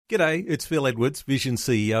G'day, it's Phil Edwards, Vision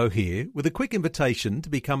CEO here, with a quick invitation to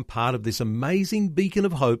become part of this amazing beacon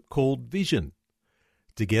of hope called Vision.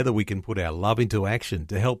 Together we can put our love into action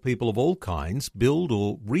to help people of all kinds build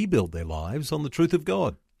or rebuild their lives on the truth of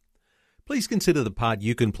God. Please consider the part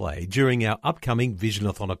you can play during our upcoming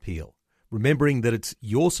Visionathon appeal, remembering that it's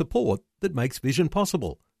your support that makes Vision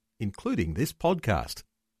possible, including this podcast.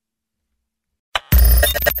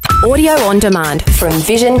 Audio on demand from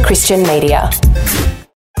Vision Christian Media.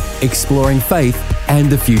 Exploring faith and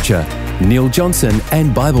the future. Neil Johnson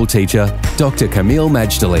and Bible teacher Dr. Kameel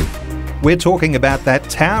Majdali. We're talking about that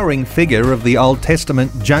towering figure of the Old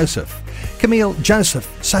Testament, Joseph. Kameel,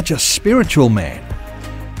 Joseph, such a spiritual man.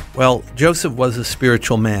 Well, Joseph was a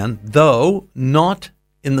spiritual man, though not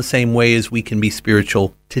in the same way as we can be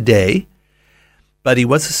spiritual today. But he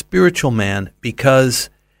was a spiritual man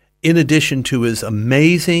because in addition to his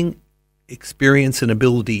amazing experience and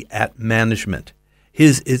ability at management,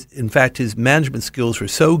 his management skills were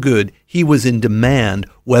so good, he was in demand,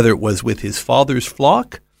 whether it was with his father's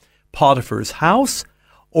flock, Potiphar's house,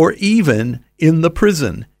 or even in the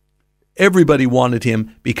prison. Everybody wanted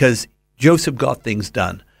him because Joseph got things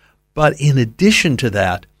done. But in addition to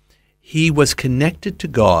that, he was connected to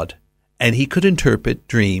God, and he could interpret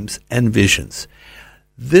dreams and visions.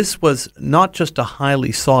 This was not just a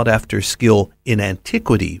highly sought-after skill in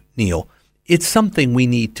antiquity, Neil. It's something we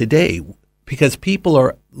need today because people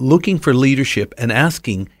are looking for leadership and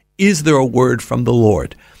asking, is there a word from the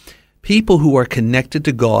Lord? People who are connected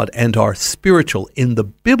to God and are spiritual in the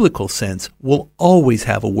biblical sense will always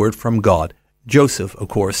have a word from God. Joseph, of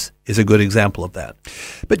course, is a good example of that.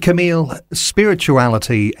 But Kameel,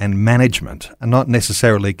 spirituality and management are not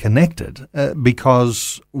necessarily connected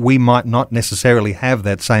because we might not necessarily have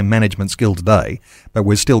that same management skill today, but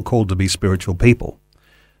we're still called to be spiritual people.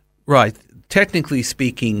 Right. Technically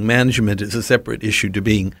speaking, management is a separate issue to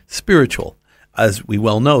being spiritual. As we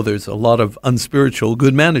well know, there's a lot of unspiritual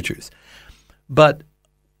good managers. But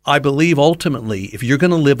I believe ultimately, if you're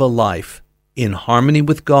going to live a life in harmony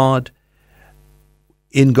with God,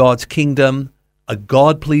 in God's kingdom, a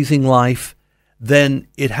God-pleasing life, then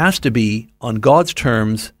it has to be on God's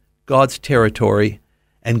terms, God's territory,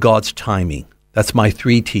 and God's timing. That's my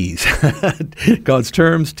 3 T's. God's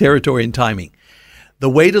terms, territory, and timing. The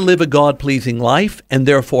way to live a God-pleasing life and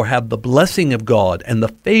therefore have the blessing of God and the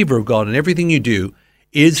favor of God in everything you do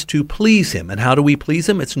is to please Him. And how do we please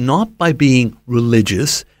Him? It's not by being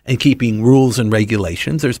religious and keeping rules and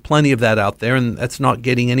regulations. There's plenty of that out there, and that's not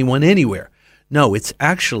getting anyone anywhere. No, it's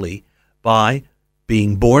actually by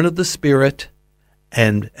being born of the Spirit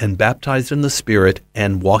and baptized in the Spirit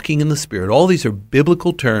and walking in the Spirit. All these are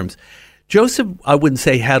biblical terms. Joseph, I wouldn't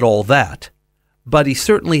say had all that, but he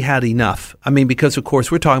certainly had enough. I mean, because, of course,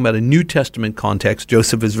 we're talking about a New Testament context.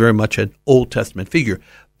 Joseph is very much an Old Testament figure.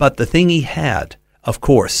 But the thing he had, of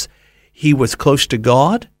course, he was close to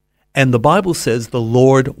God, and the Bible says the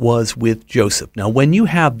Lord was with Joseph. Now, when you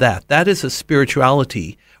have that, that is a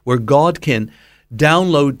spirituality where God can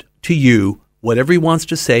download to you whatever He wants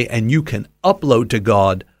to say, and you can upload to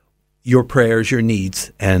God your prayers, your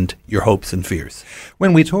needs, and your hopes and fears.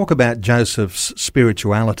 When we talk about Joseph's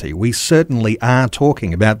spirituality, we certainly are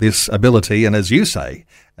talking about this ability, and as you say,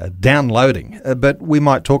 downloading. But we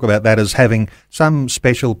might talk about that as having some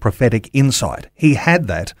special prophetic insight. He had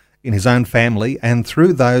that in his own family and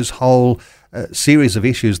through those whole series of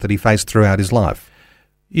issues that he faced throughout his life.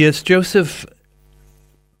 Yes, Joseph,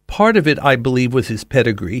 part of it, I believe, was his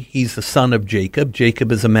pedigree. He's the son of Jacob.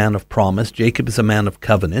 Jacob is a man of promise. Jacob is a man of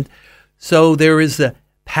covenant. So there is the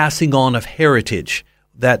passing on of heritage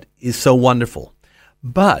that is so wonderful.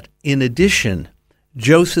 But in addition,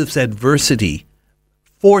 Joseph's adversity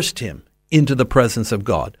forced him into the presence of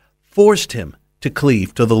God, forced him to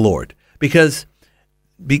cleave to the Lord, because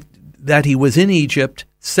that he was in Egypt,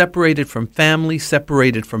 separated from family,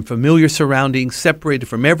 separated from familiar surroundings, separated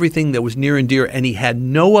from everything that was near and dear, and he had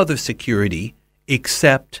no other security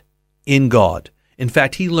except in God. In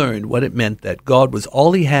fact, he learned what it meant that God was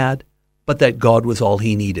all he had, but that God was all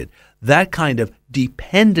he needed. That kind of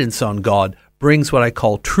dependence on God brings what I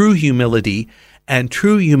call true humility, and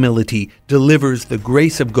true humility delivers the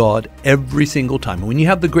grace of God every single time. And when you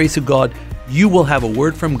have the grace of God, you will have a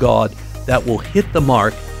word from God that will hit the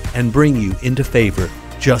mark and bring you into favor,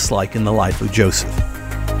 just like in the life of Joseph.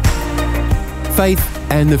 Faith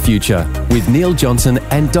and the Future with Neil Johnson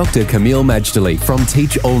and Dr. Kameel Majdali from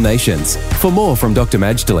Teach All Nations. For more from Dr.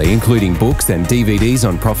 Majdali, including books and DVDs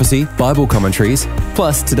on prophecy, Bible commentaries,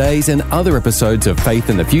 plus today's and other episodes of Faith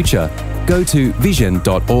and the Future, go to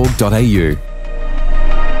vision.org.au.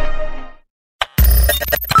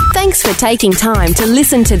 Thanks for for taking time to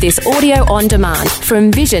listen to this audio on demand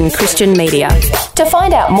from Vision Christian Media. To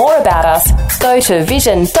find out more about us, go to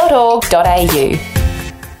vision.org.au.